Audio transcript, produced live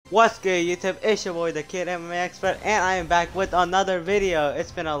What's good, YouTube? It's your boy, the Kid MMA Expert, and I am back with another video. It's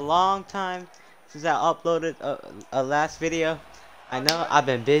been a long time since I uploaded a last video. I know I've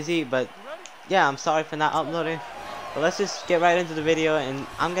been busy, but yeah, I'm sorry for not uploading. But let's just get right into the video, and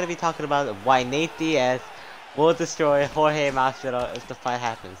I'm gonna be talking about why Nate Diaz will destroy Jorge Masvidal if the fight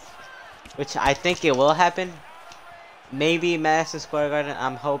happens, which I think it will happen. Maybe Madison Square Garden.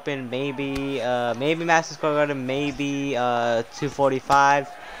 I'm hoping maybe Madison Square Garden, maybe 245.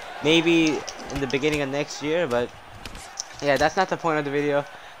 Maybe in the beginning of next year, but yeah, that's not the point of the video.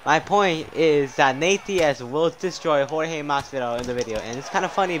 My point is that Nate Diaz will destroy Jorge Masvidal in the video, and it's kind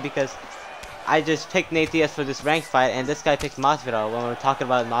of funny because I just picked Nate Diaz for this ranked fight, and this guy picked Masvidal when we're talking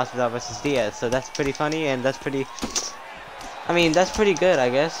about Masvidal versus Diaz. So that's pretty funny, and that's pretty. I mean, that's pretty good, I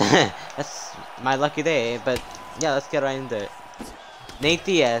guess. That's my lucky day. But yeah, let's get right into it. Nate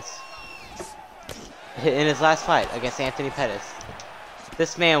Diaz in his last fight against Anthony Pettis.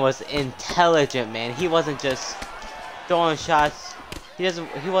 This man was intelligent, man. He wasn't just throwing shots. He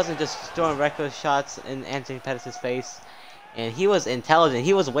wasn't just throwing reckless shots in Anthony Pettis' face. And he was intelligent.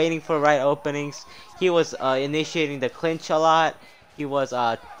 He was waiting for right openings. He was initiating the clinch a lot. He was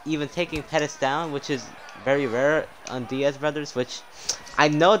even taking Pettis down, which is very rare on Diaz brothers. Which I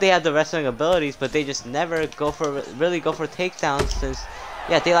know they have the wrestling abilities, but they just never really go for takedowns. Since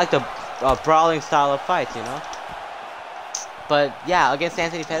yeah, they like the brawling style of fights, you know. But yeah, against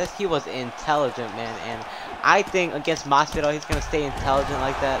Anthony Pettis, he was intelligent, man. And I think against Masvidal, he's gonna stay intelligent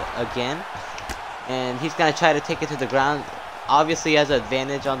like that again. And he's gonna try to take it to the ground. Obviously, he has an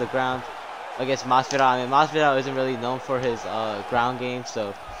advantage on the ground against Masvidal. I mean, Masvidal isn't really known for his ground game,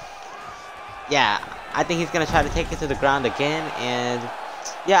 so yeah, I think he's gonna try to take it to the ground again. And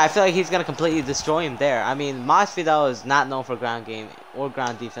yeah, I feel like he's gonna completely destroy him there. I mean, Masvidal is not known for ground game or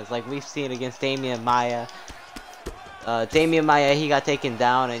ground defense, like we've seen against Damian Maia. Damian Maia, he got taken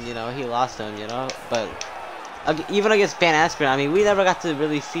down, and you know, he lost him, you know. But even against Ben Askren, I mean, we never got to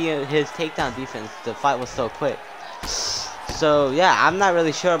really see his takedown defense. The fight was so quick. So yeah, I'm not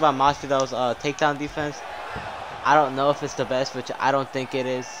really sure about Masvidal's takedown defense. I don't know if it's the best, which I don't think it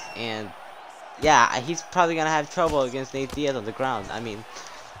is. And yeah, he's probably gonna have trouble against Nate Diaz on the ground. I mean,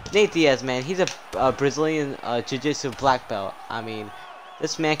 Nate Diaz, man, he's a Brazilian jiu-jitsu black belt. I mean,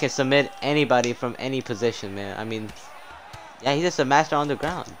 this man can submit anybody from any position, man. I mean, yeah, he's just a master on the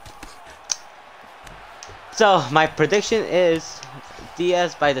ground. So my prediction is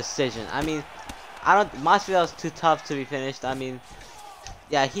Diaz by decision. I mean, Masvidal's too tough to be finished. I mean,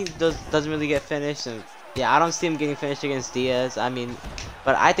 yeah, he doesn't really get finished, and yeah, I don't see him getting finished against Diaz. I mean,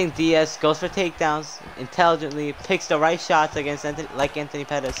 but I think Diaz goes for takedowns intelligently, picks the right shots against Anthony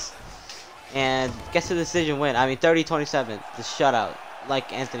Pettis, and gets the decision win. I mean, 30-27, the shutout,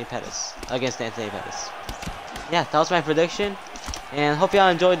 like Anthony Pettis against Anthony Pettis. Yeah, that was my prediction, and hope y'all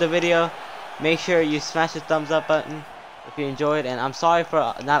enjoyed the video. Make sure you smash the thumbs up button if you enjoyed, and I'm sorry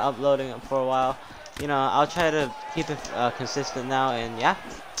for not uploading for a while. You know, I'll try to keep it consistent now, and yeah,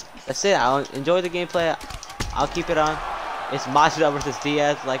 that's it. I'll enjoy the gameplay. I'll keep it on. It's Masvidal versus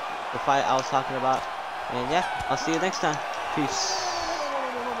Diaz, like the fight I was talking about, and yeah, I'll see you next time. Peace.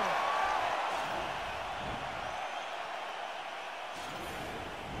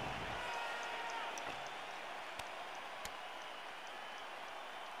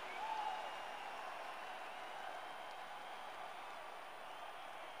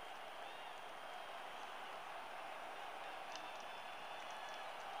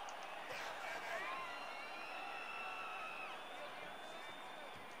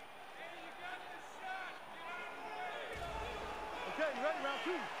 Okay, you ready? Round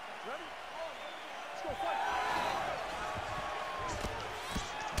two. Ready? Let's go fight.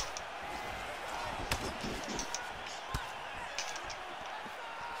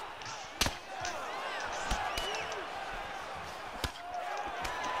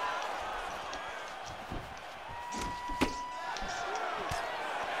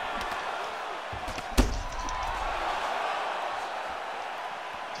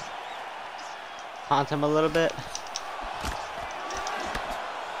 Haunt him a little bit.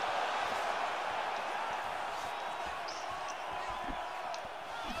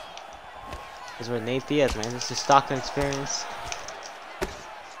 This is where Nate Diaz, man. This is Stockton experience.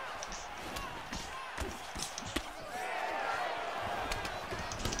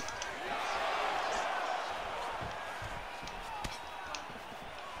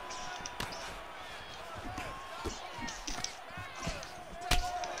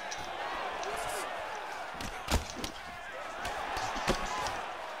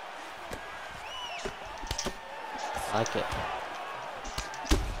 I like it.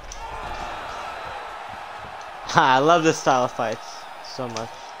 I love this style of fights so much.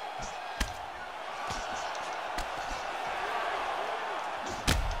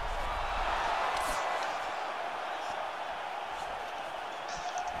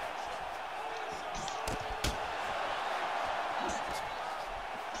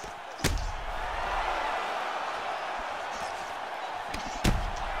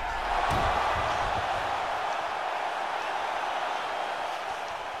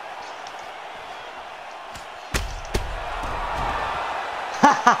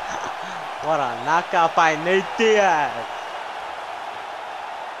 What a knockout by Nate Diaz.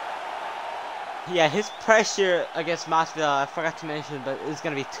 Yeah, his pressure against Masvidal, I forgot to mention, but it's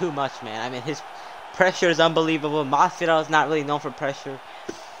going to be too much, man. I mean, his pressure is unbelievable. Masvidal is not really known for pressure.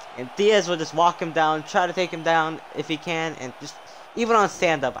 And Diaz will just walk him down, try to take him down if he can, and just, even on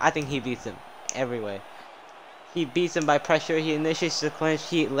stand-up, I think he beats him every way. He beats him by pressure, he initiates the clinch,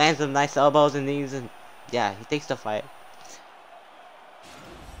 he lands some nice elbows and knees, and yeah, he takes the fight.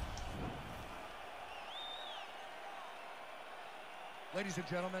 Ladies and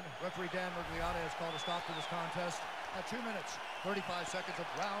gentlemen, referee Dan Mergliata has called a stop to this contest at 2 minutes, 35 seconds of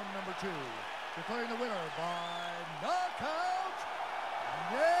round number 2. Declaring the winner by knockout,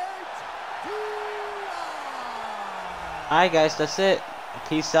 Nate Diaz! Alright guys, that's it.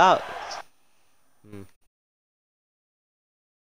 Peace out.